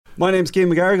My name's Keane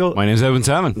McGarrigle. My name's Evan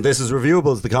Salmon. This is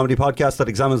Reviewables, the comedy podcast that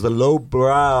examines the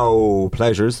lowbrow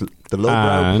pleasures,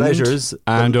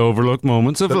 and overlooked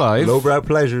moments of life. Lowbrow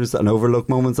pleasures and overlooked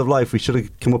moments of life. We should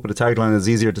have come up with a tagline that's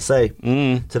easier to say.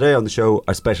 Today on the show,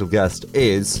 our special guest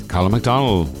is Colin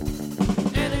McDonald.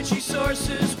 Energy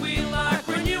sources we like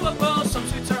renewable. Some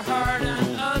sweets are hard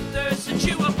and others are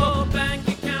chewable. Bank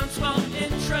accounts, well,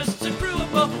 interests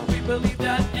accruable. We believe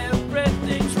that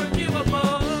everything's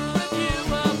renewable.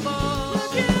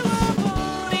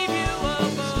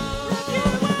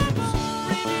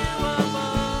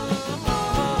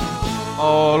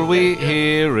 All we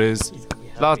hear is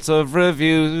lots of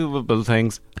reviewable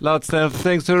things. Lots of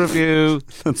things to review.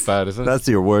 That's bad, isn't it? That's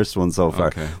your worst one so far.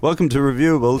 Okay. Welcome to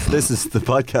Reviewables. This is the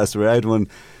podcast where everyone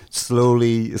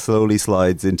slowly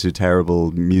slides into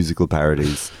terrible musical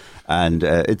parodies. And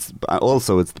it's the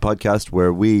podcast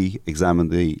where we examine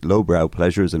the lowbrow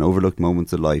pleasures and overlooked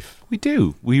moments of life. We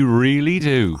do. We really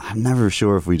do. I'm never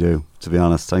sure if we do, to be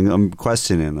honest. I'm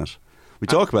questioning it. We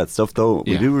talk about stuff, though.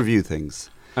 We Yeah. do review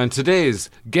things. And today's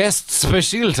guest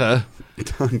specialta,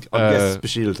 Guest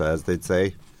specialta, as they'd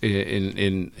say.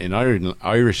 in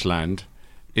Irish land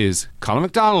is Colin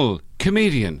McDonald,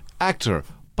 comedian, actor,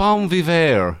 bon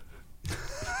vivant.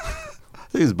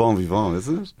 I think it's bon vivant,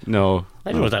 isn't it? No,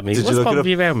 I don't know what that means. Did you What's look it bon up?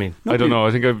 vivant mean? I don't know.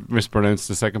 I think I've mispronounced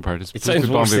the second part. It's It sounds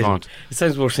bon worse. vivant. It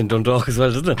sounds worse in Dundalk as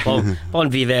well, doesn't it? Bon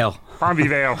vivant. Bon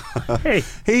vivant. Hey,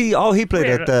 He played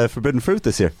at Forbidden Fruit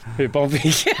this year. bon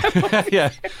vivant.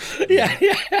 Yeah. Yeah.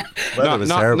 Weather was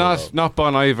terrible, though. Not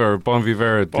Bon Iver, Bon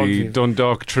Vivant, Bon the Vivant.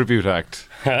 Dundalk tribute act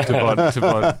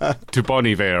to Bon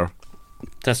Iver.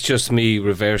 That's just me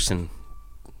reversing.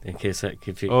 In case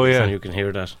Oh, yeah. you can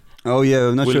hear that. Oh yeah,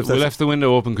 I'm not sure if We that's... left the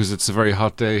window open because it's a very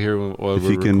hot day here while if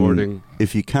we're you can, recording.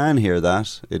 if you can hear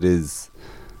that, it is...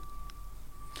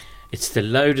 It's the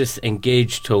loudest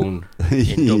engaged tone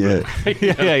in Dublin.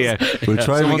 yeah. We'll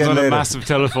try it Someone's again on later. a massive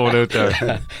telephone out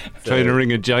there trying to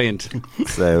ring a giant.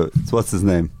 So, what's his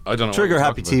name? I don't know. Trigger what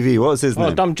Happy you're talking TV. What was his Oh,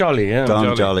 name? Dom Jolly, yeah.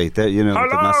 Dom Jolly. The Hello!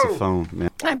 massive phone. Yeah.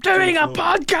 I'm doing a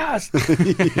podcast.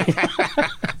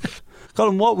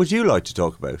 Colin, what would you like to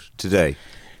talk about today?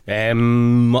 I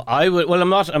would. Well, I'm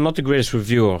not the greatest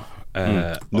reviewer.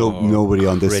 Nobody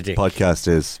on this critic. podcast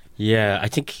is. Yeah, I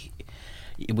think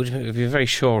it would be a very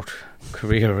short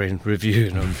career in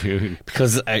reviewing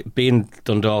because being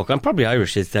Dundalk, I'm probably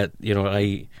Irish. Is that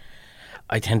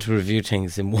I tend to review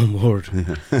things in one word.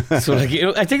 So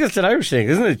I think it's an Irish thing,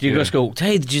 isn't it? You just go,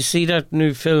 hey, did you see that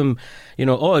new film? Did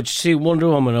you see Wonder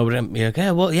Woman over there?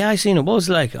 You're like, I seen it. What was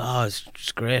it like? Oh, it's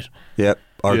just great. Yep.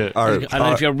 And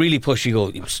if you're really pushy, you go,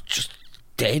 it was just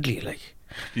deadly, like.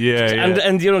 Yeah.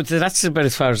 And that's about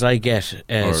as far as I get.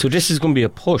 So this is going to be a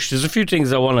push. There's a few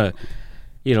things I want to,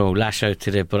 lash out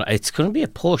today, but it's going to be a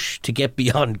push to get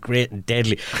beyond great and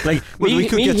deadly. Like we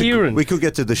could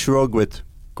get to the shrug with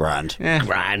grand.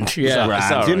 grand, yeah.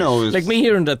 Grand. You know, Like me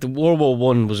hearing that the World War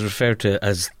One was referred to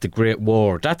as the Great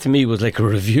War, that to me was like a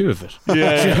review of it.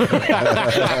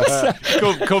 Yeah.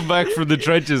 come back from the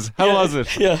trenches. How was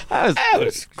it? Yeah, That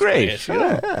was great.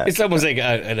 It's almost like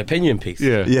an opinion piece.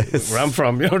 Yeah. Yes. Where I'm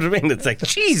from, you know what I mean? It's like,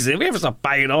 jeez, have we ever stopped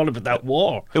banging on about that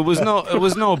war? It was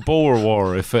no Boer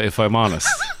War, if I'm honest.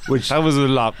 That was a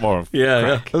lot more.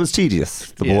 Yeah. It was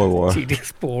tedious, the Boer War.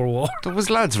 Tedious Boer War. There was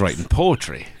lads writing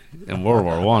poetry in World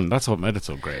War One. That's what made it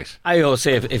so great. I always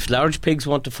say, if large pigs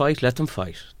want to fight, let them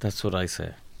fight. That's what I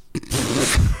say.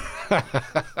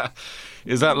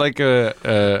 Is that like a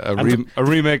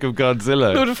remake of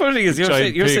Godzilla? No, the funny thing is, you're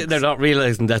Giant sitting pigs. there not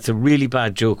realising that's a really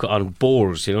bad joke on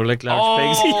boars, like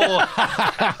large pigs.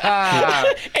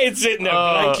 It's sitting there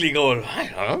blankly going, I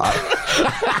don't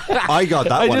know. I got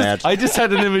that one, Ed. I just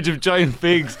had an image of giant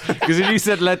pigs because when you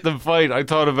said let them fight, I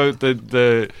thought about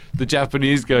the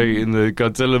Japanese guy in the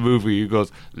Godzilla movie who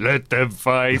goes, let them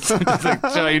fight. It's like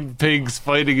giant pigs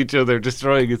fighting each other,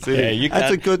 destroying a city. Yeah,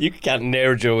 you can't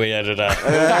nerd your way out of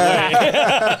that.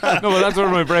 No, but that's where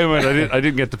my brain went. I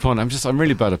didn't get the pun. I'm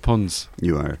really bad at puns.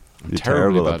 You are. You're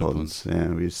terribly terrible bad at at puns. Yeah,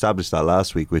 we established that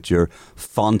last week with your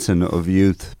fountain of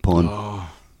youth pun.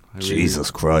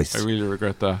 Jesus Christ. I really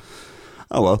regret that.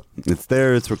 Oh well, it's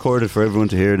there. It's recorded for everyone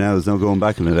to hear now. There's no going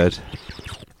back on it, Ed.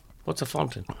 What's a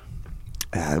fountain?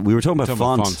 We were talking about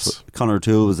fonts. Conor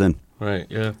O'Toole was in. Right,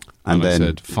 yeah. And I then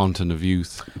said fountain of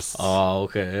youth. Oh,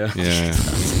 okay, yeah. Yeah.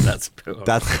 That's poor.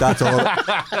 that's all.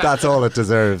 That's all it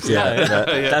deserves. Yeah.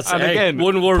 That's And again,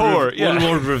 one word. poor, yeah. One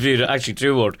word review. Actually,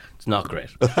 2 words. It's not great.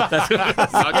 That's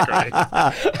not great.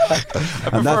 I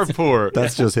prefer poor.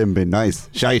 That's just him being nice.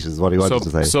 Shite is what he wanted to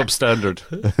say.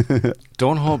 Substandard.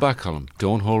 Don't hold back, Colin.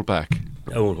 Don't hold back.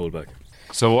 I won't hold back.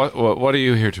 So what are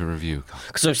you here to review?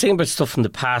 Because I was thinking about stuff from the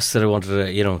past that I wanted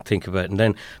to, think about,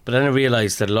 but then I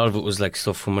realised that a lot of it was like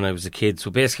stuff from when I was a kid.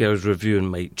 So basically, I was reviewing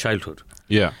my childhood.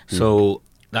 Yeah. So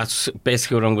that's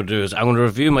basically what I'm going to do. Is I'm going to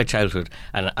review my childhood,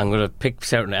 and I'm going to pick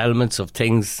certain elements of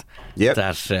things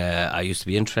that I used to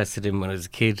be interested in when I was a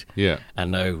kid. Yeah.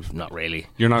 And now, not really.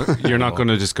 You're not going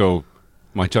to just go,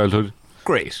 my childhood,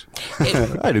 great.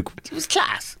 It was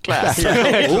class. Yeah, do you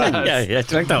like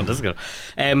that one? That's good.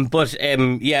 But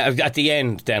at the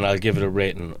end, then I'll give it a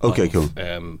rating. Okay, of, cool.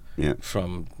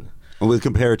 From And we'll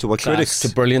compare it to what class critics... to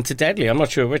brilliant to deadly. I'm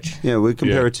not sure which. Yeah, we'll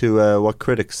compare it to what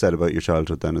critics said about your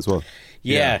childhood then as well.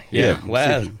 Yeah.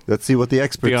 Well, Let's see what the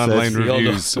experts The online said.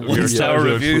 reviews. of your one-star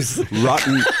childhood. reviews.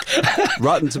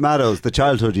 Rotten Tomatoes, the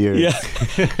childhood years. Yeah.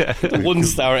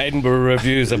 1-star Edinburgh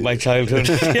reviews of my childhood.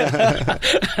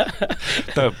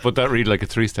 But that read like a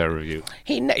 3-star review.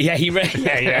 He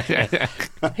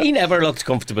never looked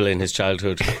comfortable in his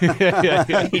childhood.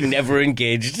 He never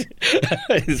engaged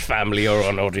his family or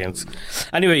an audience.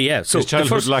 Anyway, so His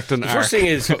childhood lacked an the arc. first thing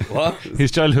is what?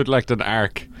 His childhood lacked an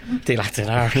arc. They lacked an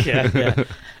arc. Yeah.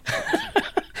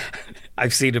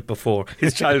 I've seen it before.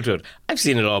 His childhood. I've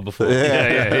seen it all before.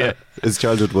 Yeah. His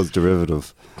childhood was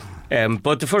derivative.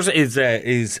 But the first is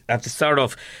I have to start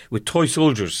off with Toy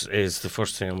Soldiers. Is the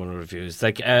first thing I'm going to review. It's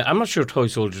like I'm not sure Toy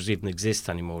Soldiers even exist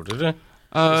anymore, do they?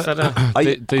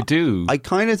 They do. I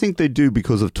kind of think they do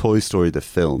because of Toy Story, the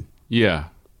film. Yeah.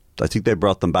 I think they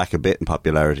brought them back a bit in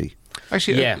popularity.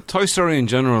 Actually, Yeah. Toy Story in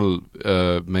general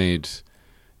made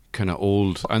kind of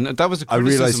old, and that was a I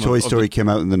criticism realised Toy of Story came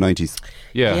out in the 90s.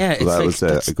 Yeah. So that was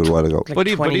a good while ago. Like But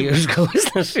 20 years ago,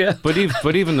 isn't it? Yeah. But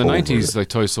even the Over 90s, like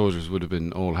Toy Soldiers would have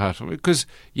been old hat, because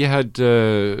you had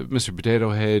Mr.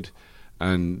 Potato Head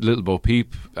and Little Bo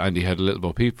Peep. Andy had a Little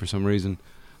Bo Peep for some reason,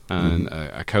 and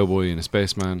a cowboy and a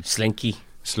spaceman. Slinky.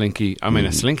 Slinky. I mean,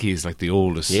 a Slinky is like the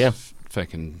oldest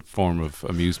fucking form of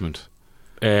amusement.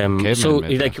 Caveman So,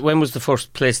 made like, that. when was the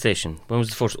first PlayStation? When was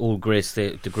the first old grey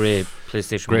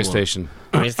PlayStation? Grey 1? Station.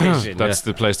 Grey Station. That's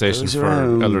the PlayStation was for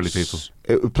around- elderly people.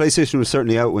 PlayStation was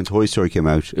certainly out when Toy Story came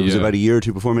out. It was Yeah. about a year or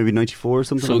two before, maybe 94 or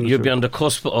something. So I'm not you'd sure. be on the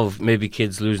cusp of maybe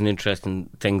kids losing interest in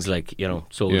things like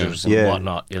soldiers Yeah. and Yeah.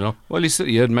 whatnot. Well,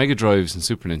 you had Mega Drives and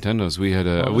Super Nintendos. We had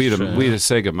a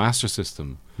Sega Master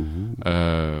System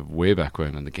way back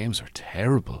when, and the games are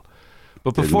terrible.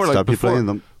 But Didn't before stop you playing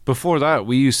them. before that,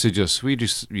 we used to just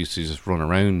run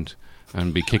around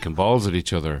and be kicking balls at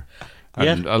each other.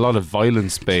 And a lot of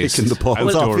violence-based Kicking the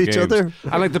balls outdoor off each games. other.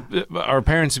 And like our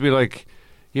parents would be like,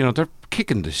 they're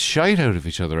kicking the shite out of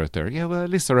each other out there. Yeah, well, at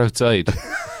least they're outside.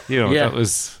 Yeah.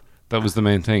 that was the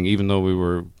main thing. Even though we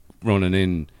were running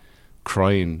in,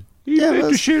 crying, Yeah, beat the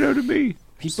that's- shit out of me.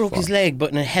 He broke his leg, but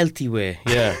in a healthy way.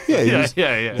 Yeah.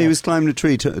 Yeah, he was climbing a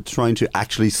tree trying to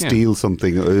actually steal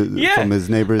something from his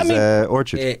neighbour's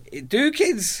orchard. Do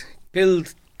kids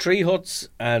build tree huts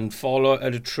and fall out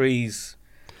of trees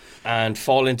and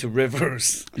fall into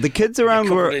rivers? The kids around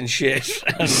covered were. in shit.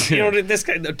 And, this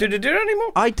kind. Do they do it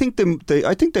anymore? I think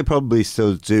they probably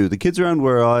still do. The kids around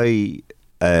where I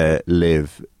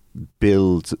live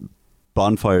build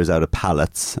bonfires out of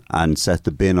pallets and set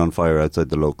the bin on fire outside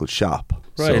the local shop.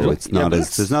 Right. So it's not but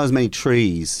there's not as many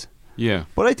trees. Yeah.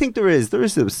 But I think there is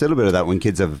still a bit of that when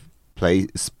kids have play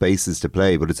spaces to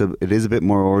play. But it is a bit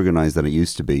more organised than it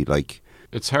used to be. Like.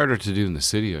 It's harder to do in the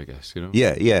city, I guess,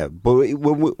 Yeah. But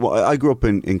I grew up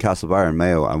in Castlebar in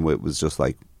Mayo, and it was just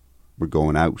like we're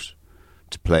going out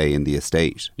to play in the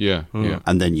estate. Yeah, yeah.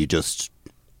 And then we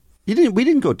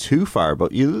didn't go too far,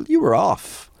 but you were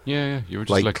off. Yeah, you were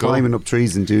just Like let climbing go. up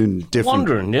trees and doing different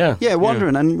Wandering, yeah. Yeah,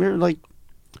 wandering, and we were like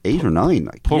 8 or 9.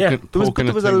 Like Poking, there was poking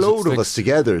at a things with load of us sticks.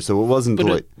 together, so it wasn't But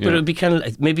like it would be kind of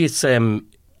like, maybe it's I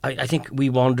think we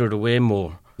wandered away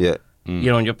more. yeah. And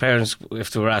your parents,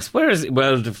 if they were asked, where is it?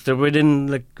 Well, if they're within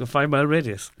like a 5-mile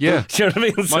radius. Yeah. Do you know what I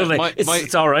mean? So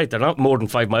it's all right. They're not more than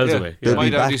 5 miles away. They'll My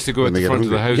be dad back used to go when at they the get front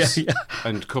of the hungry. house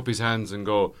and cup his hands and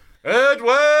go,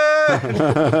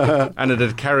 Edwin! And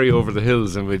it'd carry over the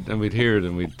hills, and we'd hear it,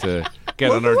 and we'd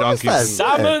get on our what was donkeys.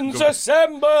 that? and- Salmons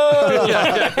assemble!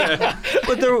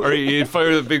 But there, Or you'd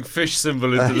fire the big fish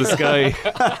symbol into the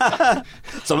sky.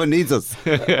 someone needs us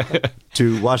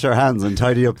to wash our hands and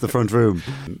tidy up the front room.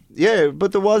 Yeah,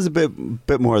 but there was a bit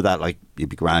more of that. Like you'd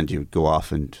be grand, you'd go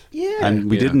off and we Yeah.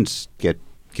 didn't get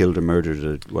killed or murdered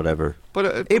or whatever.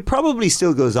 But It probably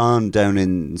still goes on down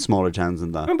in smaller towns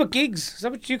than that. Remember gigs? Is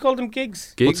that what you call them,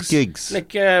 gigs? What's gigs?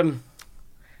 Like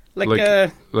like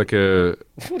a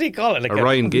what do you call it? Like a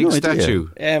Ryan no Giggs idea. statue.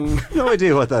 No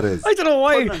idea what that is. I don't know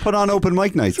why. Put on open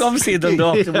mic nights. Obviously, the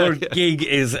word gig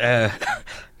is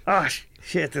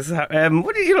Shit, this is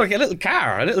what do you like? A little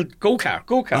car, a little go-kart.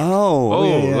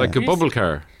 Oh, yeah. like a bubble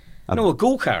car. No, a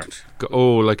go-kart.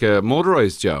 Like a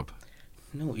motorised job.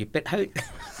 No, you bet. How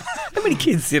many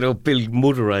kids, build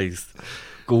motorised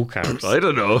go-karts? I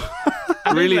don't know.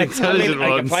 Really intelligent like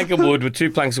ones. a plank of wood with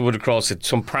 2 planks of wood across it,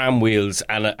 some pram wheels,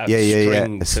 and a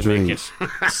string a to string. make it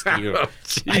steer.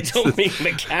 I don't mean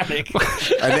mechanic.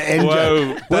 An engine.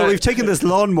 Wow. Well, we've taken this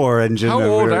lawnmower engine. How over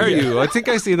old here. are you? I think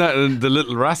I seen that in The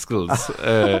Little Rascals.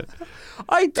 No,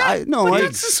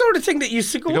 That's the sort of thing that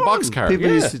used to go Like a on. boxcar. people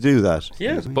Yeah. used to do that.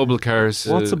 Yeah. Bubble cars.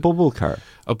 What's a bubble car?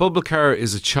 A bubble car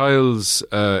is a child's.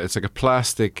 It's like a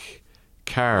plastic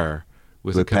car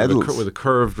with With a kind of pedals. with a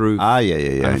curved roof. Yeah. I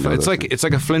And know it's that.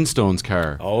 like a Flintstones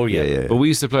car. Oh, yeah. Yeah. But we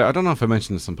used to play. I don't know if I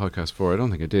mentioned this on podcast before. I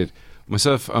don't think I did.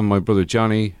 Myself and my brother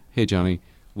Johnny. Hey Johnny,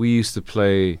 we used to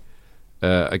play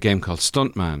a game called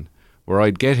Stuntman, where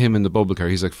I'd get him in the bubble car.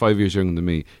 He's like 5 years younger than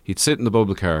me. He'd sit in the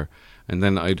bubble car, and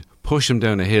then I'd push him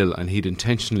down a hill, and he'd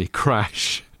intentionally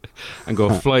crash and go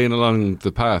flying along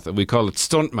the path, and we call it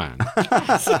Stuntman.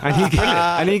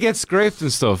 and he gets scraped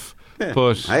and stuff.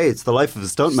 But Hey, it's the life of a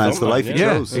stuntman. It's the Stuntman, life he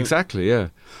yeah, chose. exactly, yeah.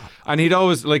 And he'd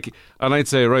always and I'd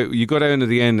say, right, you go down to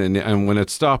the end, and when it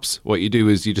stops, what you do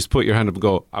is you just put your hand up and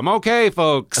go, I'm okay,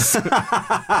 folks.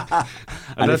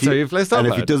 and that's how you play Stuntman. And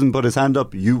if he doesn't put his hand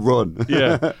up, you run.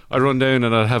 Yeah, I'd run down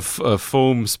and I'd have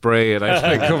foam spray and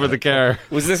I'd cover the car.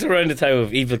 Was this around the time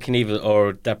of Evil Knievel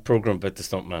or that program about the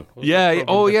stuntman? Was Yeah, that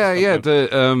program about the The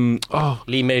stuntman?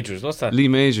 Lee Majors, what's that? Lee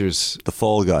Majors. The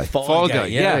Fall Guy. Fall Guy,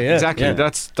 yeah, exactly. yeah.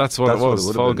 That's what That's it what was. it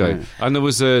would've Fall been, Guy, yeah. and there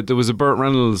was a Burt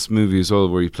Reynolds movie as well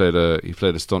where he played a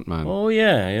stuntman. Oh,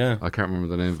 yeah. I can't remember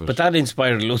the name of it. But that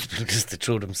inspired loads of people just to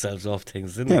throw themselves off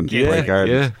things, didn't Yeah, it? break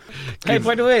gardens. yeah, Hey,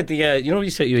 by the way,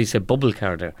 you said bubble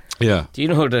car there. yeah. Do you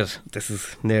know that this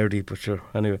is nerdy, but sure.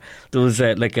 Anyway, there was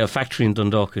like a factory in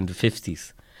Dundalk in the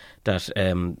 50s that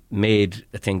made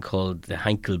a thing called the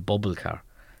Heinkel bubble car,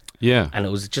 Yeah. and it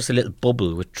was just a little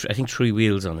bubble with I think 3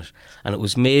 wheels on it, and it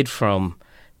was made from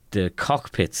the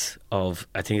cockpits of,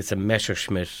 I think it's a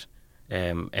Messerschmitt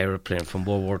aeroplane from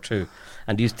World War II,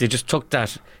 and they just took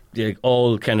that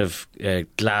all kind of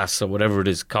glass or whatever it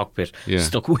is cockpit, Yeah.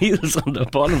 stuck wheels on the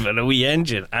bottom of it, a wee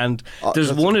engine, and there's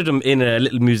that's- one of them in a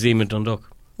little museum in Dundalk.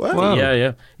 Wow.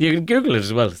 Yeah. You can Google it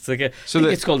as well. It's like I think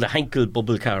the- it's called the Heinkel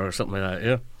bubble car or something like that.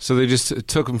 Yeah. So they just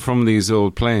took them from these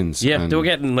old planes. Yeah, and- they were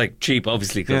getting like cheap,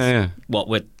 obviously, because Yeah. what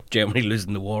with Germany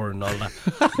losing the war and all that.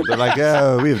 They're like,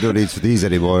 we have no need for these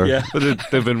anymore. Yeah. But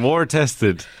they've been war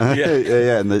tested.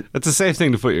 yeah. And That's a safe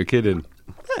thing to put your kid in.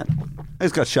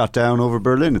 it's got shot down over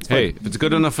Berlin. It's Hey, fine. if it's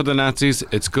good enough for the Nazis,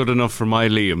 it's good enough for my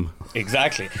Liam.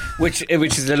 Exactly, which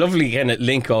is a lovely kind of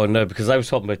link on now, because I was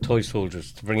talking about toy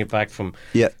soldiers, to bring it back from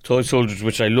Yeah. toy soldiers,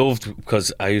 which I loved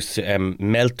because I used to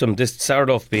melt them. This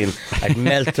started off being I'd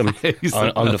melt them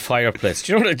on the fireplace.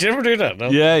 Do you know? Did you ever do that? No?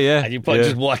 Yeah. And you Yeah.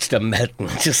 just watch them melting.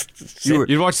 Just sit,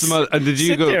 You'd watch them all, and did you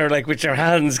sit go? there like with your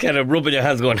hands kind of rubbing your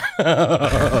hands, going.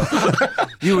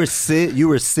 You were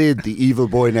Sid, the evil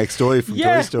boy next door from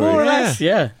Toy Story. More or less,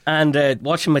 yeah. And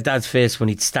watching my dad's face when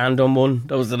he'd stand on one,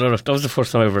 that was the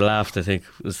first time I ever laughed, I think,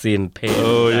 was seeing pain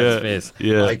Oh in my yeah, dad's face.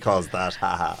 yeah. I caused that.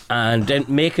 Haha. And then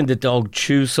making the dog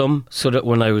chew some, so that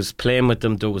when I was playing with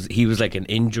them, he was like an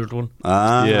injured one.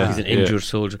 Yeah. He's an injured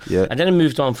soldier. Yeah. And then I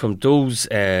moved on from those.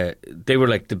 They were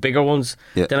like the bigger ones.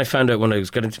 Yeah. Then I found out when I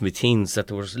was getting into my teens that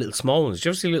there was little small ones. Did you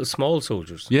ever see little small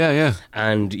soldiers? Yeah.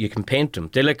 And you can paint them.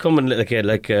 They like come in like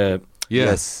a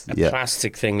Yes. Yeah.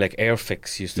 plastic thing, like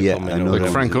Airfix used to Yeah, come I in. know or Like them.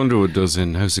 whatever. Frank Underwood does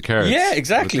in House of Cards. Yeah,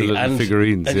 exactly. With the little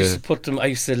figurines. I used Yeah. to put them. I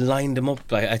used to line them up.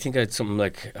 I think I had something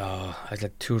like I had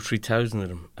like 2,000 or 3,000 of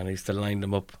them, and I used to line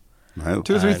them up. Wow.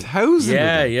 2,000 or 3,000.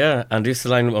 Yeah, and I used to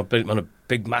line them up on a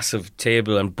big, massive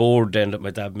table and board then that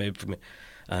my dad made for me,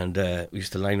 and we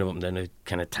used to line them up, and then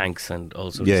kind of tanks and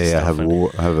all sorts of Yeah. stuff. Have a and-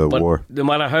 war. Have a but war. no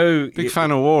matter how Big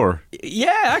fan of war.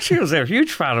 yeah, actually, I was a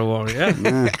huge fan of war. Yeah,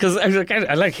 because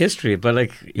I like history, but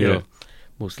like you Yeah. know,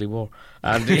 mostly war.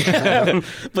 And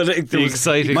but there The was-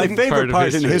 exciting My favorite of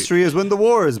part in history is when the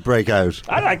wars break out.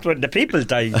 I liked when the people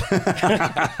died.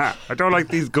 I don't like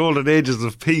these golden ages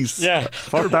of peace. Yeah,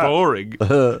 They're boring.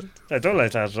 I don't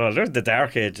like that at all. There's the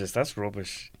Dark Ages. That's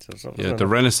rubbish. Yeah, the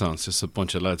Renaissance, just a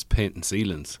bunch of lads painting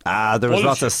ceilings. There was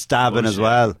lots of stabbing as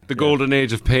well. The golden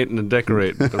age of painting and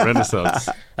decorating, the Renaissance.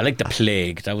 I like the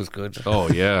Plague. That was good. Oh,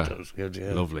 yeah. That was good.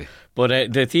 Yeah. Lovely.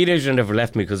 But the teenager never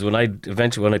left me, because when I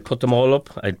put them all up,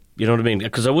 you know what I mean?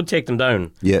 Because I would take them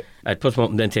down. Yeah. I'd put them up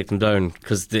and then take them down,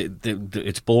 because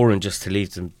it's boring just to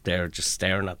leave them there, just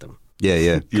staring at them.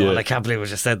 Yeah. God, I can't believe I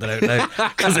just said that out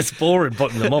loud because it's boring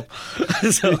putting them up.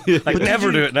 So I'd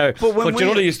never do it now. But you know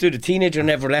what I used to do? The teenager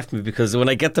never left me because when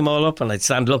I get them all up and I'd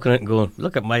stand looking at it and going,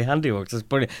 look at my handiwork, it's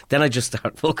brilliant. Then I just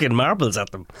start fucking marbles at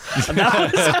them. And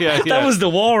that was the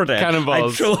war then.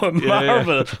 Cannonballs. I'd throw a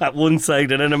marble at one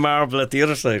side and then a marble at the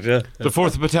other side. Yeah. The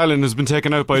 4th Battalion has been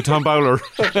taken out by Tom Bowler.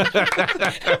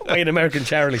 By an American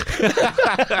Charlie.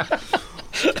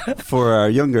 For our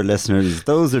younger listeners,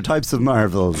 those are types of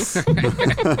marvels.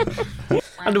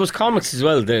 And there was comics as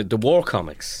well, the war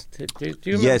comics. Do you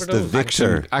remember Yes, the those?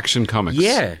 Victor. Action comics.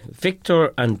 Yeah,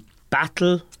 Victor and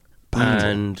Battle.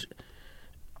 And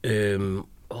there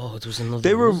was another.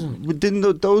 They were wasn't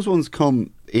didn't those ones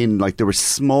come in like they were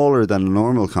smaller than a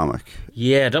normal comic?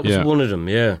 Yeah, that was Yeah. one of them.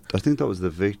 Yeah, I think that was the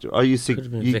Victor. Oh, you see, could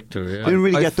have been you Victor. Yeah. didn't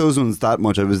really I- get those ones that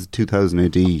much. I was 2000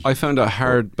 AD. I found a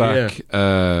hardback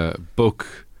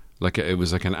book, like it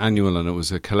was like an annual, and it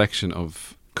was a collection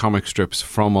of comic strips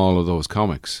from all of those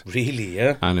comics. Really?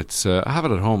 Yeah. And it's I have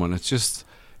it at home, and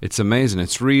it's amazing.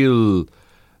 It's real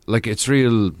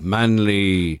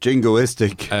manly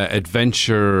Jingoistic.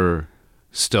 adventure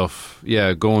stuff.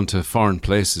 Yeah, going to foreign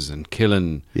places and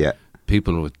killing Yeah.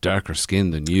 people with darker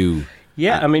skin than you.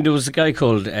 Yeah, I mean, there was a guy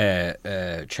called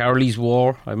Charlie's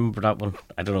War. I remember that one.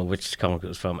 I don't know which comic it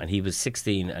was from. And he was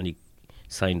 16 and he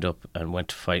signed up and went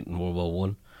to fight in World War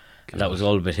One. And that was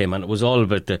all about him. And it was all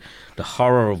about the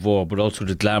horror of war, but also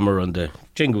the glamour and the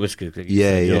jingoistic.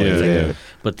 Yeah.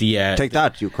 But the... Take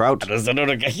that, you crowd. there's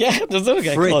another guy. Yeah, there's another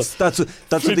guy called... Fritz. That's what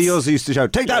the Aussies used to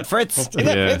shout. Take that, Fritz.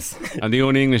 Yeah. And the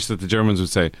only English that the Germans would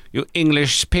say, "You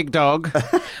English pig dog."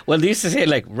 Well, they used to say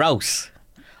like Raus.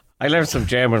 I learned some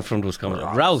German from those comments.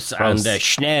 Raus and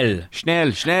Schnell.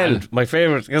 Schnell. And my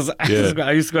favourite, because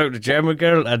I used to go out with a German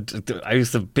girl and I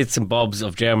used to have bits and bobs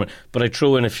of German, but I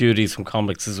threw in a few of these from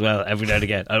comics as well every now and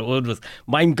again. And one was,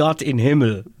 Mein Gott in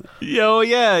Himmel. Oh,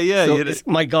 yeah. So it's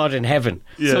my God in heaven.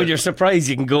 Yeah. So you're surprised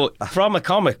you can go from a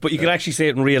comic, but you can actually say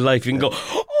it in real life. You can go,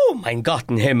 oh, Mein Gott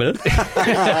in Himmel.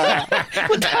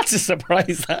 Well, that's a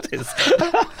surprise, that is.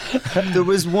 There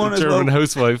was one as well. German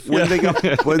housewife.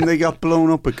 When they got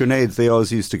blown up with grenades, they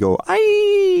always used to go,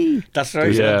 "Aye." That's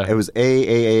right. Yeah. It was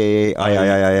A.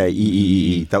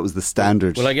 That was the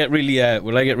standard. Will I get really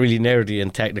nerdy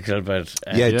and technical about?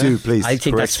 Yeah, do please. I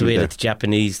think that's the way correct that the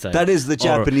Japanese style. That is the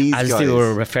Japanese, as guys. they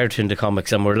were referred to in the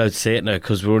comics, and we're allowed to say it now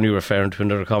because we're only referring to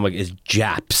another comic as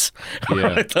Japs.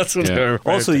 Yeah. That's what Yeah. they're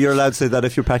referred Also, to. you're allowed to say that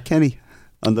if you're Pat Kenny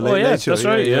on the Oh Late yeah, Late Show. that's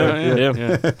right.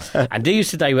 Yeah. And they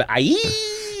used to die with "ai,"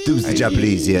 It was the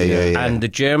Japanese, yeah. and the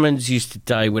Germans used to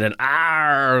die with an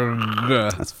 "arg."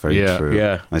 That's very Yeah. true.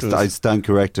 Yeah. I stand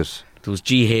corrected. There was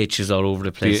GHs all over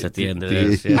the place at the end of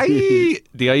it. Yeah.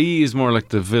 The IE is more like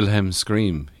the Wilhelm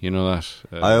scream. You know that?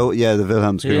 The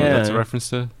Wilhelm scream. Yeah. That's a reference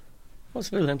to.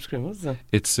 What's Wilhelm scream? What's that?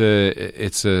 It's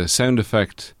a sound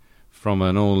effect from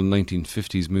an old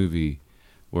 1950s movie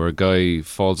where a guy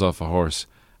falls off a horse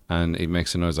and it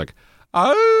makes a noise like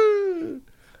 "ah,"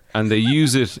 and they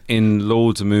use it in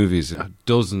loads of movies,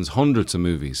 dozens, hundreds of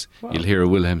movies. Wow. You'll hear a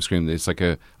Wilhelm scream. It's like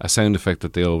a sound effect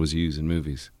that they always use in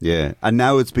movies. Yeah, and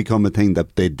now it's become a thing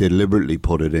that they deliberately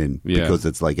put it in Yeah. because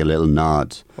it's like a little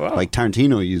nod. Wow. Like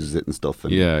Tarantino uses it and stuff.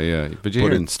 And Yeah. But you But hear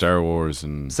it it- in Star Wars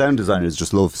and sound designers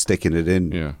just love sticking it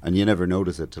in, Yeah. and you never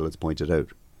notice it till it's pointed out.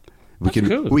 That's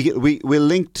cool. We'll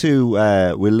link to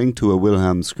a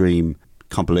Wilhelm scream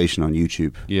compilation on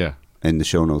YouTube yeah. in the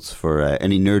show notes for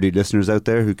any nerdy listeners out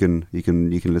there who can you can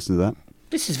listen to that.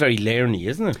 This is very learny,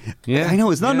 isn't it? Yeah. I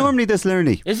know it's not normally this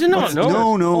learny. Is it not?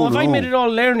 No. No. Oh, have I made it all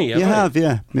learny? You have,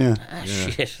 yeah. Ah,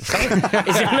 shit.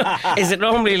 Is it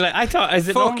normally like I thought? Is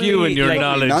it Fuck normally you and your like,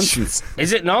 knowledge. Nonsense.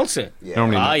 Is it nonsense?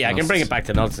 Normally Ah, not yeah, I can bring it back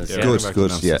to nonsense. Yeah. Yeah. Good, back to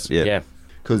good, nonsense. yeah. Yeah.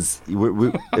 Because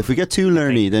if we get too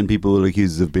learny, then people will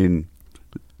accuse us of being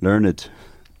learned.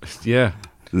 Yeah.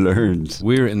 Learned.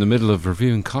 We're in the middle of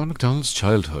reviewing Colin McDonald's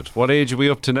childhood. What age are we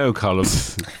up to now, Colin?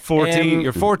 14.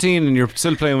 You're 14 and you're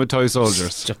still playing with toy soldiers.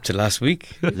 It's up to last week.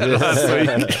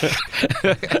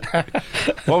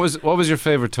 What was your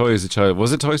favourite toy as a child?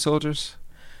 Was it toy soldiers?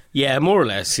 Yeah, more or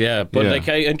less, yeah. But Yeah. like,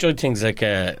 I enjoyed things like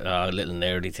little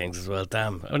nerdy things as well.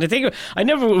 Damn, when I think I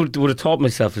never would have thought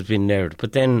myself as being nerd,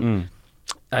 but then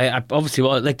I obviously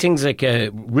like things like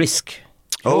Risk.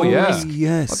 Oh, yeah.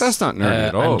 Yes. Well, that's not nerdy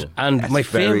at all. And my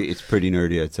favorite. It's pretty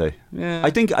nerdy, I'd say. Yeah. I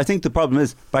think the problem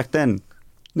is back then,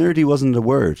 nerdy wasn't a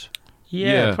word.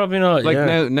 Yeah, probably not. Like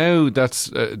yeah. now that's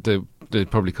they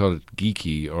probably call it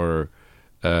geeky or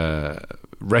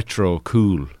retro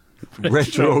cool.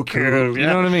 Retro cool. You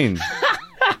know what I mean?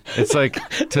 It's like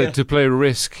to play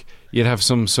Risk, you'd have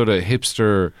some sort of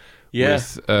hipster Yeah.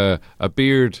 with a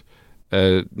beard,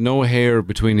 no hair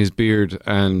between his beard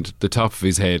and the top of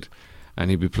his head, and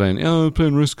he'd be playing. Oh, I'm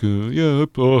playing Risk. I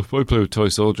play with toy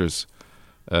soldiers.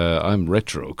 I'm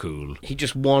retro cool. He'd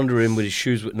just wander in with his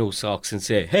shoes with no socks and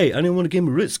say, "Hey, anyone want a game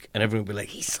of Risk?" And everyone would be like,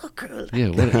 "He's so cool." Yeah,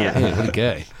 what a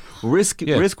guy. Risk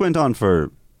Yeah. Risk went on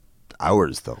for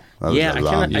hours though. That was Yeah, a I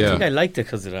long- think I liked it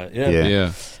because of that. Yeah.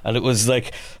 Yeah. And it was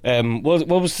like, what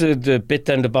was the bit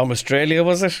then, the bomb Australia,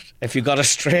 was it? If you got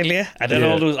Australia, and then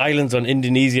Yeah. all those islands on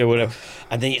Indonesia or whatever,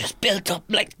 and then you just built up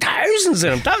like thousands of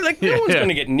them. That was like, no one's going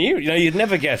to get near you. You'd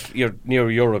never get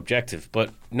near your objective, but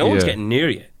no one's Yeah. getting near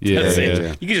you. Yeah, That's it.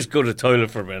 yeah. You could just go to the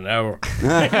toilet for about an hour. Just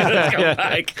come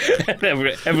back.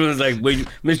 Everyone's like, well, you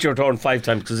missed your turn 5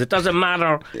 times because it doesn't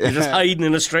matter. You're just hiding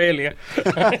in Australia.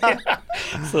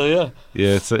 So, yeah.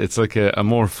 Yeah, it's like a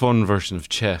more fun version of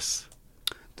chess.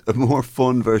 A more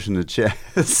fun version of chess.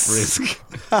 Risk.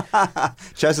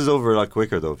 Chess is over a lot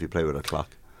quicker though if you play with a clock.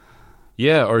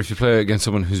 Yeah, or if you play against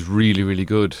someone who's really, really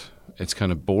good, it's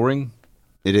kind of boring.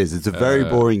 It is. It's a very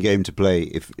boring game to play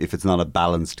if it's not a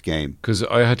balanced game. Because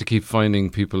I had to keep finding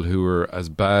people who were as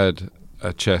bad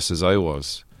at chess as I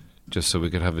was, just so we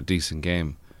could have a decent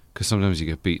game. Because sometimes you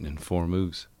get beaten in 4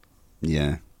 moves.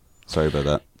 Yeah. Sorry about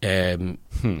that.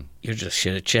 You're just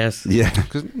shit at chess. Yeah.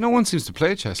 Because no one seems to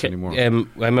play chess anymore. I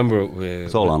remember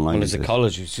It's all online, when I was isn't at it?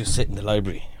 college, I used to just sit in the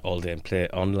library all day and play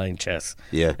online chess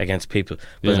Yeah. against people.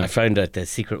 But Yeah. I found out the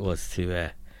secret was to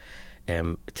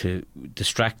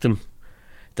distract them,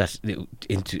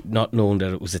 into not knowing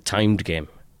that it was a timed game.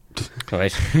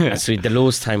 Right, and so the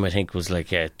lowest time I think was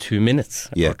like 2 minutes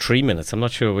Yeah. or 3 minutes. I'm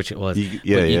not sure which it was.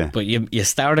 But you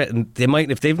start it, and they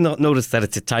might, if they've not noticed that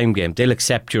it's a time game, they'll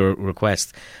accept your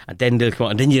request, and then they'll come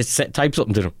on, and then you type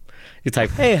something to them. You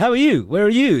type, "Hey, how are you? Where are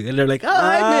you?" And they're like,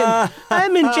 "Oh,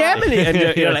 I'm in Germany." And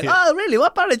you're like, "Oh, really?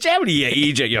 What part of Germany?" "You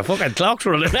idiot, your fucking clock's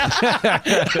running."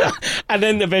 And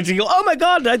then eventually you go, "Oh my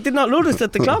God, I did not notice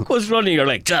that the clock was running." You're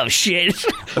like, "Oh shit."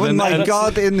 Oh my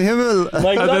God in Himmel.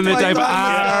 My God, And then they my type,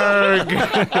 God.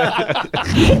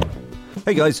 "Arg!"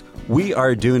 Hey guys, we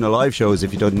are doing a live shows,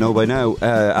 if you don't know by now,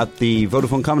 at the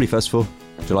Vodafone Comedy Festival,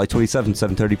 July 27th,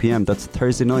 7:30 p.m. That's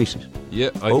Thursday night. Yeah,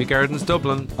 Ivy Gardens,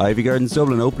 Dublin. Ivy Gardens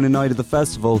Dublin, opening night of the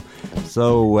festival.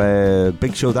 So,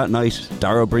 big show that night.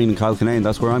 Dara O'Brien and Kyle Kinane,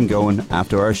 that's where I'm going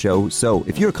after our show. So,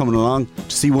 if you're coming along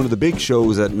to see one of the big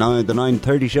shows at the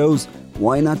 9:30 shows,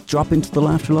 why not drop into the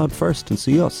Laughter Lab first and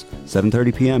see us?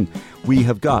 7:30 p.m. We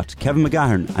have got Kevin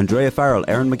McGahern, Andrea Farrell,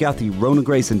 Erin McGathy, Rona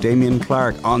Grace and Damien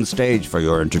Clark on stage for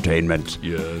your entertainment.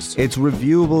 Yes. It's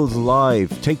Reviewables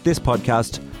Live. Take this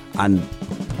podcast and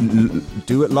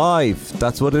do it live.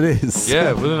 That's what it is.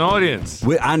 Yeah, with an audience.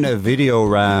 And a video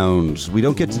round. We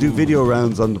don't get to do video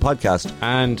rounds on the podcast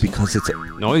And because it's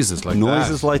noises like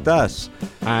noises that. like that.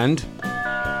 And,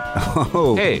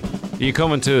 Oh, hey, are you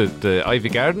coming to the Ivy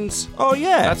Gardens? oh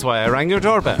yeah. That's why I rang your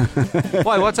doorbell.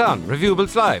 Why, what's on?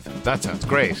 Reviewables Live. That sounds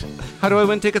great. How do I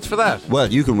win tickets for that?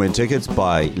 Well, you can win tickets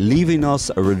by leaving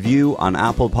us a review on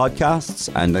Apple Podcasts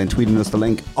and then tweeting us the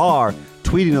link, or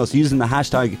tweeting us using the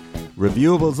hashtag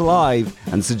Reviewables Live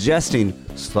and suggesting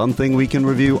something we can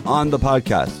review on the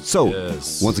podcast. So,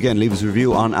 Yes. once again, leave us a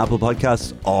review on Apple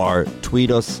Podcasts or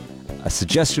tweet us a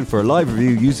suggestion for a live review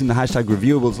using the hashtag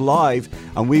Reviewables Live,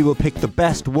 and we will pick the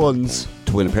best ones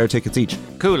to win a pair of tickets each.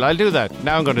 Cool, I'll do that.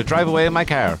 Now I'm going to drive away in my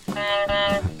car.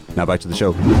 Now back to the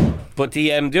show. But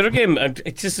the other game,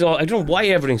 it's just I don't know why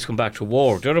everything's come back to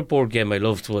war. The other board game I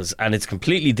loved was, and it's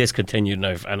completely discontinued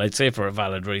now, and I'd say for a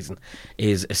valid reason,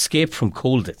 is Escape from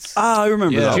Colditz. Ah, I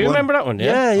remember Yeah. that Do you one. remember that one?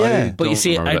 Yeah, yeah. But you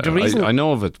see, the reason I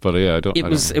know of it, but yeah, I don't.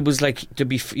 it was like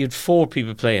you had 4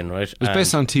 people playing, right? It was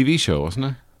based on a TV show, wasn't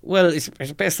it? Well, it's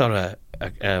based on a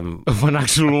Of an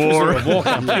actual war.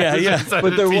 yeah, yeah.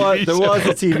 But there was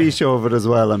a TV show of it as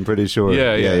well. I'm pretty sure.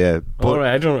 Yeah. But All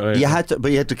right, I don't know. you had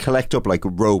to collect up like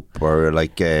rope or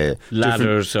like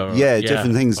Ladders different- or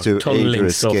different things or to aid tunneling your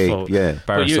stuff escape. or- Yeah,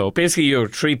 Bar But soap. basically, your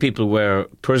 3 people were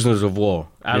prisoners of war,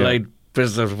 allied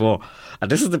prisoners of war,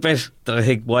 and this is the bit that I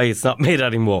think why it's not made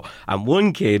anymore. And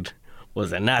one kid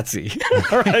was a Nazi,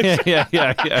 right? yeah.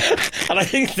 And I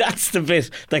think that's the bit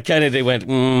that kind of they went,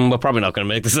 we're probably not going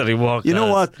to make this anymore. you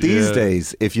know what? These Yeah.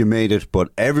 days, if you made it, but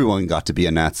everyone got to be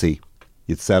a Nazi,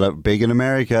 you'd sell it big in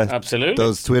America. Absolutely.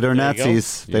 Those Twitter There you go.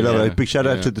 Nazis, they love Yeah, it. Big shout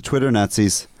out yeah. to the Twitter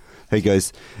Nazis. Hey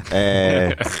guys.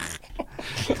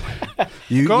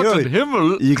 Gott in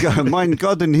Himmel. You got Mein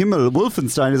Gott in Himmel.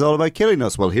 Wolfenstein is all about killing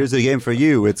us. Well, here's a game for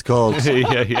you. It's called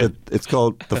Yeah. It's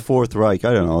called the Fourth Reich.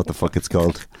 I don't know what the fuck it's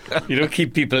called. You don't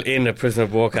keep people in a prisoner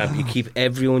of war camp. You keep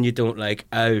everyone you don't like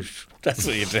out. That's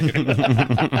what you do.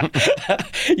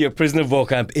 Your prisoner of war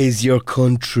camp is your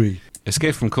country.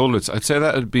 Escape from Colditz. I'd say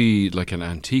that would be like an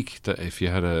antique. That if you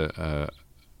had a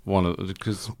one of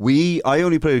because I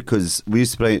only played it because we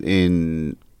used to play it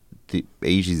in the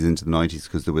 80s into the 90s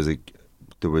because there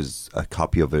was a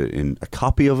copy of it in a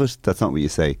copy of it. That's not what you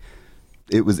say.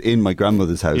 It was in my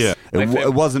grandmother's house. Yeah.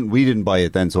 It wasn't. We didn't buy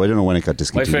it then, so I don't know when it got My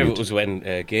discontinued. favourite was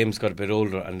when games got a bit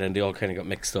older and then they all kind of got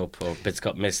mixed up or bits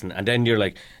got missing. And then you're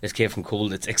like, Escape from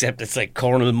Colditz, except it's like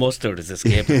Colonel Mustard is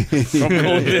escaping from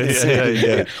Colditz.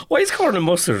 Yeah. Why is Colonel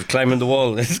Mustard climbing the wall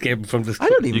and escaping from the... I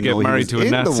don't even you get know he married was to a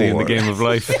in Nazi in the war. game of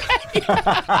life.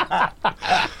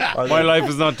 My life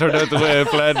has not turned out the way I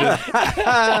planned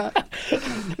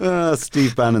it.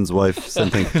 Steve Bannon's wife,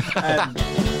 something.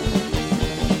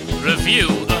 Review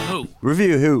the Who.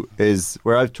 Review Who is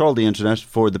where I've trawled the internet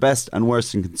for the best and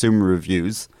worst in consumer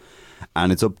reviews,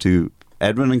 and it's up to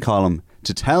Edwin and Colm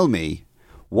to tell me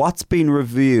what's been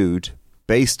reviewed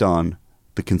based on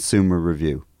the consumer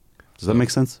review. Does that make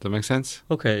sense? Does that make sense?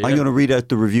 Okay, I'm going to read out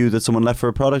the review that someone left for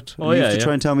a product. Oh, and you yeah, have to yeah.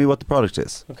 try and tell me what the product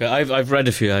is. Okay, I've read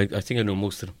a few. I think I know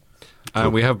most of them.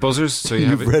 We have buzzers, so you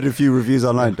have You've read a few reviews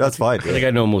online. That's fine. I think I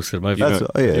know most of them. You know, That's-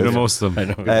 oh, yeah, you know yeah. most of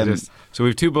them. I know. So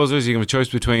we have two buzzers. You can have a choice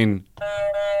between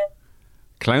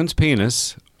clown's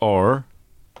penis or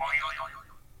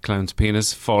clown's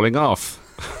penis falling off.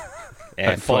 Falling off.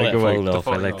 I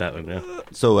Falling like off. that one, yeah.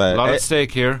 So A lot at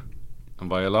stake here, and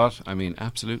by a lot, I mean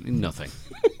absolutely nothing.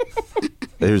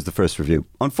 here's the first review.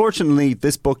 Unfortunately,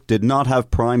 this book did not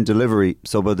have Prime delivery,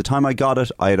 so by the time I got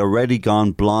it, I had already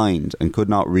gone blind and could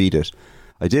not read it.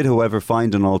 I did, however,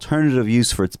 find an alternative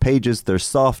use for its pages. They're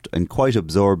soft and quite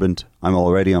absorbent. I'm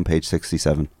already on page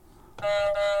 67.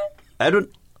 Edwin?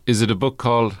 Is it a book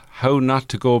called How Not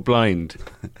to Go Blind?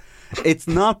 It's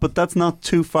not, but that's not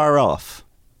too far off.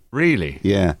 Really?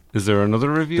 Yeah. Is there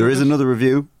another review? There of is it? another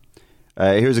review.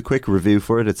 Here's a quick review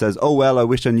for it. It says, "Oh well, I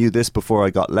wish I knew this before I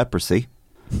got leprosy."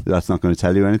 That's not going to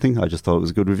tell you anything. I just thought it was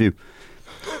a good review.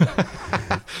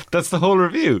 That's the whole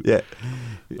review. Yeah.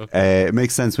 It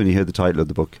makes sense when you hear the title of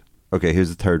the book. Okay, here's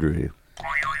the third review.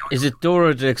 Is it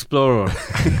Dora the Explorer?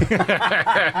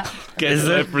 Get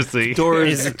leprosy.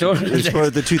 Is it Dora It's the for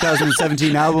the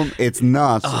 2017 album. It's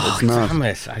not. it's not. Damn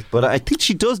it. But I think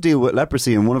she does deal with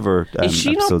leprosy in one of her Is she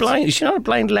episodes. not blind? Is she not a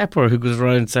blind leper who goes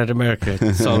around South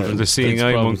America solving The seeing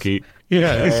eye problems? monkey.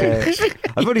 Yeah.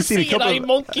 I've only seen a Seeing eye couple.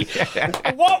 monkey.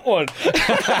 What one?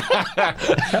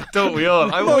 Don't we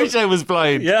all? I wish I was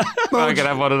blind. Yeah. I could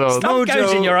have one of those. Stop Mojo.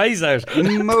 gouging your eyes out.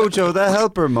 Mojo the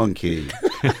helper monkey.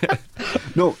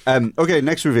 No. Okay.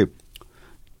 Next review.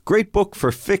 Great book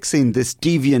for fixing this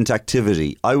deviant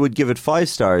activity. I would give it 5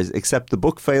 stars, except the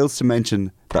book fails to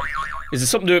mention that Is it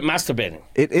something to do with masturbating?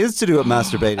 it is to do with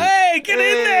masturbating. Hey, get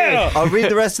in there! I'll read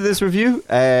the rest of this review.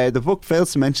 The book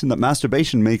fails to mention that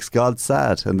masturbation makes God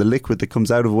sad, and the liquid that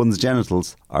comes out of one's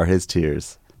genitals are his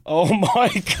tears. Oh my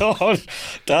God,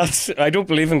 I don't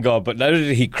believe in God, but now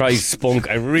that he cries spunk,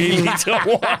 I really don't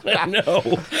want to know.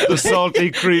 The salty,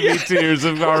 creamy tears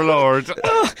of our Lord.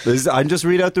 I just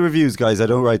read out the reviews, guys. I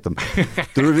don't write them.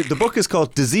 The book is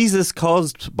called Diseases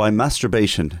Caused by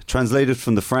Masturbation, translated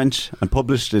from the French and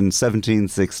published in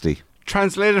 1760.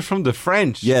 Translated from the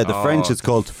French. Yeah, the French is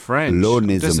called French.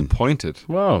 Lonism. Disappointed.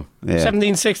 Wow, Yeah.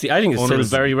 1760. I think it's still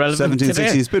very relevant 1760.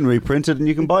 today. It's been reprinted and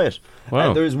you can buy it.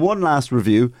 Wow. There is one last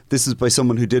review. This is by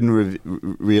someone who didn't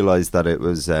realise that it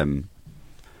was, I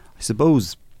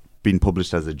suppose, being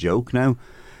published as a joke now.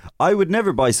 I would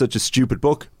never buy such a stupid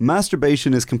book.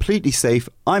 Masturbation is completely safe.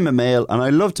 I'm a male and I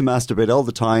love to masturbate all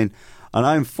the time. And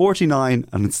I'm 49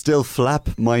 and still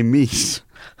flap my meat.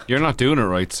 You're not doing it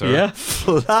right, sir. Yeah.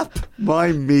 Flap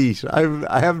my meat.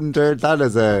 I haven't heard that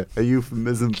as a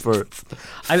euphemism for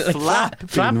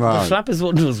Flap. being wrong. Flap is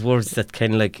one of those words that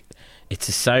kind of like it's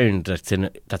a sound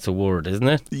that's a word, isn't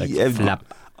it? Like Yeah, flap.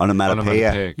 onomatopoeia.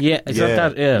 Onomatopoeic. Yeah, is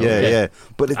that? Yeah, yeah, okay. yeah.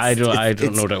 But it's, I don't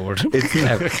it's- know that word.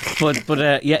 it's-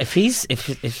 but yeah, if he's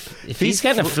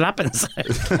getting a flapping sound,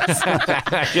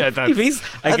 Yeah, if that's, he's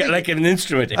like an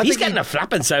instrument, if I he's think getting a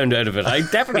flapping sound out of it, I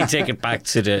definitely take it back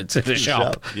to the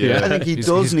shop. Yeah. I think he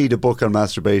does need a book on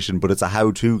masturbation, but it's a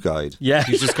how-to guide. Yeah,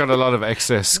 he's just got a lot of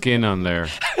excess skin on there.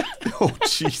 Oh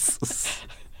Jesus!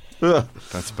 Ugh.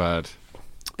 That's bad.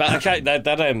 but I can't,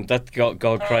 that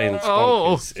God crying spunk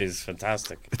Oh. is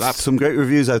fantastic. Some great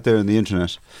reviews out there on the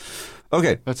internet.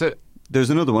 Okay, That's it. there's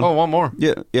another one. Oh, one more.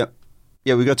 Yeah.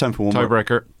 We got time for one more.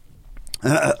 Tiebreaker.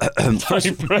 I'm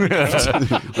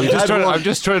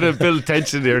just trying to build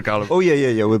tension here, Colin. Oh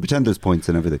yeah. We'll pretend there's points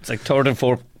and everything. It's like third and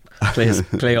fourth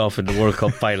play off in the World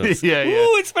Cup finals. Yeah, yeah.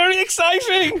 Oh, it's very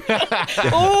exciting.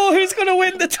 Oh, who's going to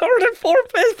win the third and fourth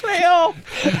place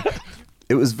playoff?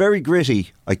 It was very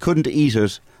gritty. I couldn't eat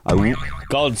it.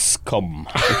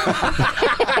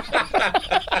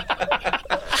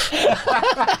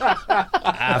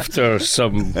 After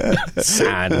some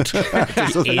sand.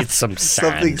 Just eat some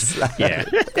sand. Yeah.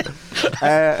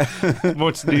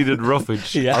 Much needed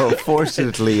roughage. Yeah. Oh,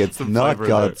 fortunately, it's not fibre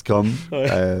God's cum.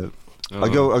 I'll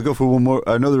go for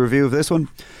another review of this one.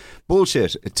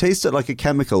 Bullshit. It tasted like a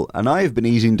chemical, and I have been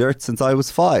eating dirt since I was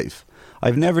 5.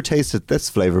 I've never tasted this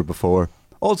flavour before.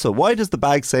 Also, why does the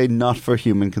bag say not for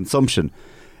human consumption?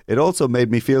 It also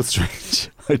made me feel strange.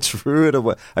 I threw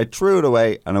it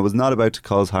away, and I was not about to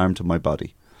cause harm to my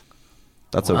body.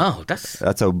 That's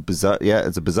a bizarre. Yeah,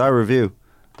 it's a bizarre review.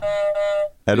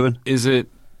 Edwin, Is it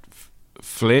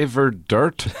flavoured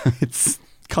dirt? it's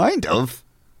kind of.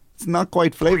 It's not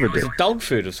quite flavoured. Is it dog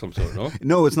food of some sort, no?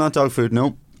 No, it's not dog food.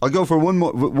 No, I'll go for one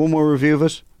more review of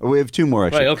it. We have 2 more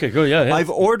actually. Right, okay, good, yeah. I've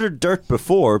ordered dirt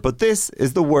before, but this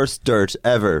is the worst dirt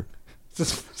ever.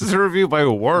 This is a review by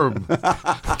a worm.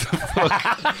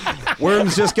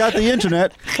 Worms just got the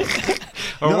internet.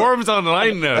 Our worm's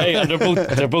online now. Hey, and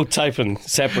they're both typing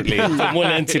separately from one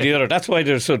end to the other. That's why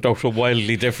they're so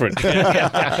wildly different.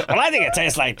 Well, I think it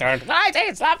tastes like dirt. I think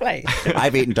it's lovely.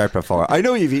 I've eaten dirt before. I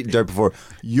know you've eaten dirt before.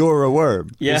 You're a worm.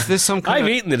 Yeah. Is this some kind I've of-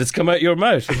 eaten it. It's come out your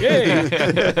mouth. Yay.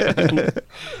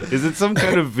 Is it some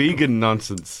kind of vegan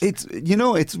nonsense? It's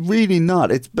really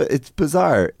not. It's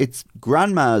bizarre. It's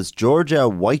Grandma's Georgia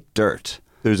white dirt.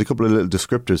 There's a couple of little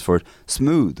descriptors for it.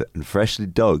 Smooth and freshly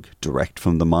dug direct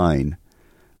from the mine.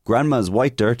 Grandma's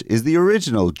white dirt is the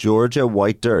original Georgia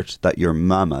white dirt that your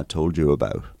mama told you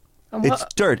about. It's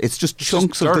dirt. It's just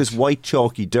chunks just of dirt. this white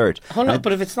chalky dirt. Oh no, And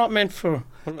but if it's not meant for...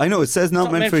 I know it says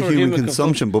not meant for human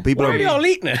consumption, but people Why are are... you all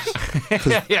eating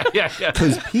it? yeah.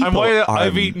 Because people And why are...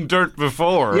 I've eaten dirt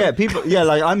before. Yeah, people... Yeah,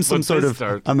 like I'm some But sort this of...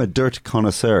 dirt. I'm a dirt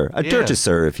connoisseur. A Yeah.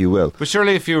 dirtisseur, if you will. But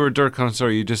surely if you were a dirt connoisseur,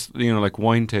 you just, like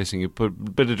wine tasting, you put a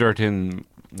bit of dirt in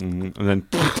and then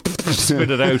spit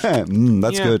it out.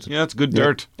 That's Yeah, good. Yeah, it's good Yeah.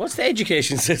 dirt. What's the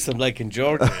education system like in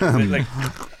Georgia? Is it like,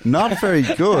 Not very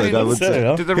good, I would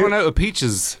say. Did they run out of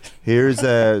peaches? There's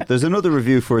another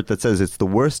review for it that says it's the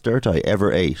worst dirt I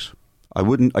ever ate.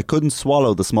 I couldn't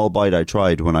swallow the small bite I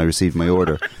tried when I received my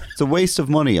order. It's a waste of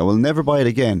money. I will never buy it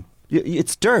again.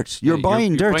 It's dirt. You're Yeah,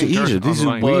 buying you're dirt to buying eat dirt it. This is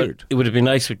online. weird. it would have been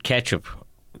nice with ketchup.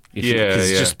 Yeah.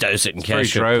 Just douse it in It's very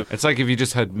ketchup. dry. It's like if you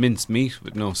just had minced meat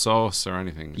with no sauce or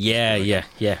anything. Yeah.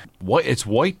 It's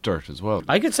white dirt as well.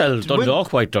 I could sell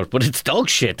Dundalk white dirt, but it's dog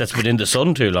shit that's been in the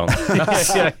sun too long. That's,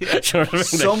 you know what I mean?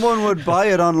 Someone would buy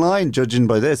it online, judging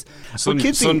by this. But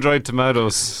Kinsey, Sun-dried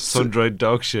tomatoes, sun-dried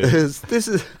dog shit, this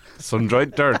is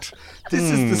sun-dried dirt. this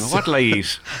is the. What'll I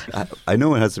eat? I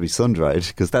know it has to be sun dried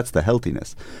because that's the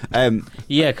healthiness.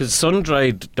 Yeah, because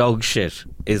sun-dried dog shit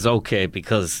is okay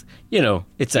because,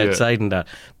 it's outside and that.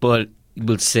 But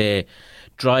we'll say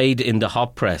dried in the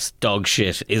hot press dog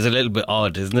shit is a little bit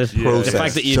odd, isn't it? Yeah. The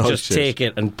fact that you Processed just dog shit. take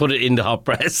it and put it in the hot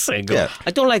press and go, Yeah.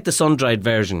 I don't like the sun-dried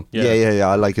version. Yeah.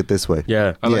 I like it this way.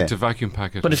 Yeah. I Yeah. like to vacuum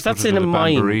pack it. But and if that's put it in a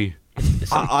mine- Banbury.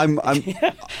 I'm.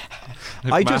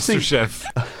 I just Master think. chef.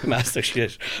 Master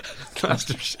shit.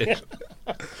 Master shit.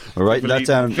 All right, that's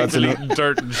People another. eating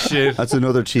dirt and shit. That's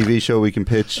another TV show we can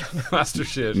pitch. Master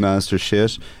shit. Master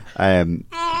shit.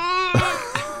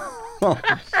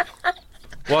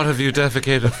 What have you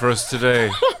defecated for us today?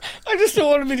 I just don't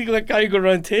want to be like guy go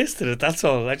around tasting it, that's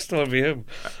all. I just don't want to be him.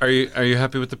 Are you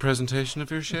happy with the presentation of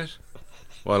your shit?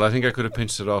 Well, I think I could have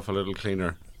pinched it off a little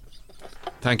cleaner.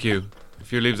 Thank you.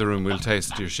 If you leave the room, we'll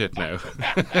taste your shit now.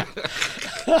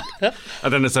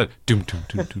 And then it said, doom, doom,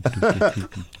 doom, doom, doom,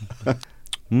 doom,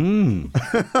 doom.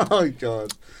 Oh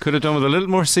God. Could have done with a little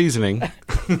more seasoning.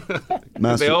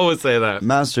 They always say that.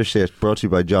 Master Shit brought to you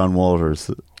by John Waters.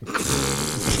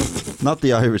 Not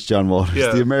the Irish John Waters,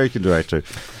 Yeah. the American director.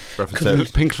 Reference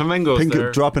to Pink Flamingos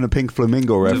there. Dropping a Pink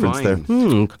Flamingo reference Divine.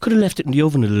 there. Could have left it in the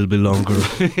oven a little bit longer.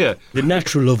 Yeah. The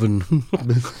natural oven.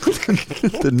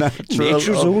 The natural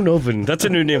Nature's own oven. That's a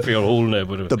new name for your hole now.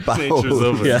 But the Nature's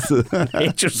oven. Yeah.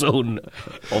 Nature's own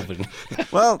oven.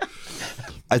 Well,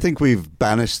 I think we've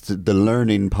banished the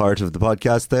learning part of the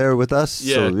podcast there with us.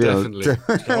 Yeah, so, you know,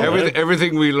 definitely.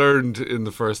 Everything we learned in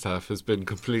the first half has been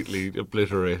completely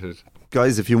obliterated.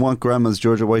 guys, if you want Grandma's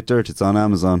Georgia White Dirt, it's on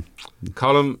Amazon.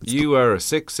 Colm, you are a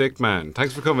sick man.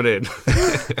 Thanks for coming in.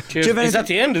 Cheers. Is that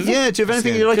the end, is it? Yeah, do you have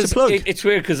anything you'd like to 'Cause plug? It's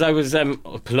weird because I was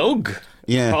plug.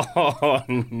 Yeah. Oh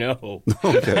no.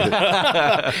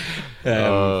 Okay.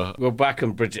 We're back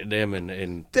on Bridget Damon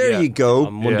in There you go.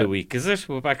 on Monday Yeah. week. Is it?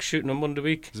 We're back shooting on Monday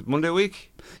week. Is it Monday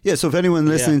week? Yeah, so if anyone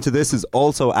listening to this is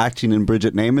also acting in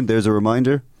Bridget Naaman, there's a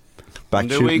reminder. Back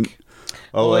Monday shooting. week?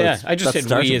 Oh, well, yeah. I just that's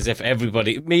said we starting. as if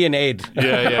everybody, me and Ed.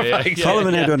 Yeah.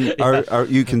 Colin and Edwin are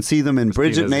you can see them in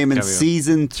Bridget as a Neyman cameo.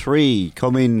 season 3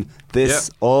 coming this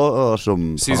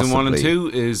autumn. Season 1 and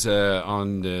possibly. 2 is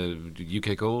on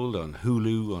UK Gold, on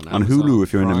Hulu, on on Amazon Hulu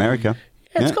if you're in Prime. America.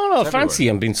 Yeah, it's Yeah. gone all fancy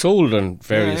and been sold on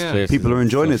various Yeah. places. People are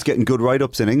enjoying it. It's getting good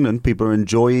write-ups in England. People are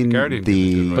enjoying Guardian did a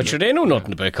good the. write-up. But sure, they know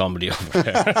nothing about comedy over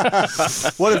there.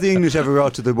 What have the English ever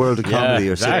brought to the world of comedy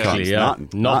or exactly, sitcoms? yeah.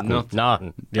 Nothing.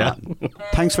 Nothing. Yeah.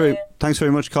 Thanks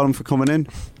very much, Colin, for coming in.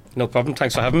 No problem.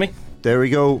 Thanks for having me. There we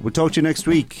go. We'll talk to you next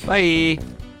week. Bye.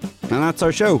 And that's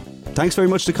our show. Thanks very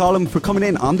much to Colin for coming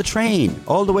in on the train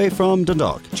all the way from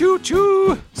Dundalk. Choo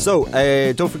choo. So,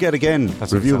 don't forget again,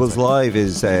 That's what it Reviewables sounds like. Live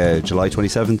is July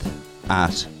 27th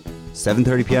at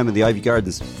 7:30 p.m. in the Ivy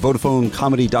Gardens.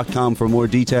 VodafoneComedy.com for more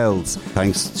details.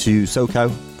 Thanks to SoCal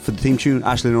for the theme tune.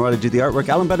 Ashley O'Reilly did the artwork.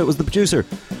 Alan Bennett was the producer.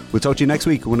 We'll talk to you next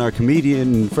week when our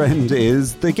comedian friend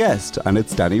is the guest, and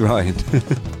it's Danny Ryan.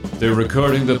 They're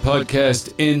recording the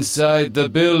podcast inside the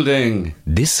building.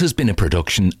 This has been a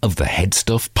production of the Head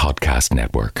Stuff Podcast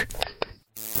Network.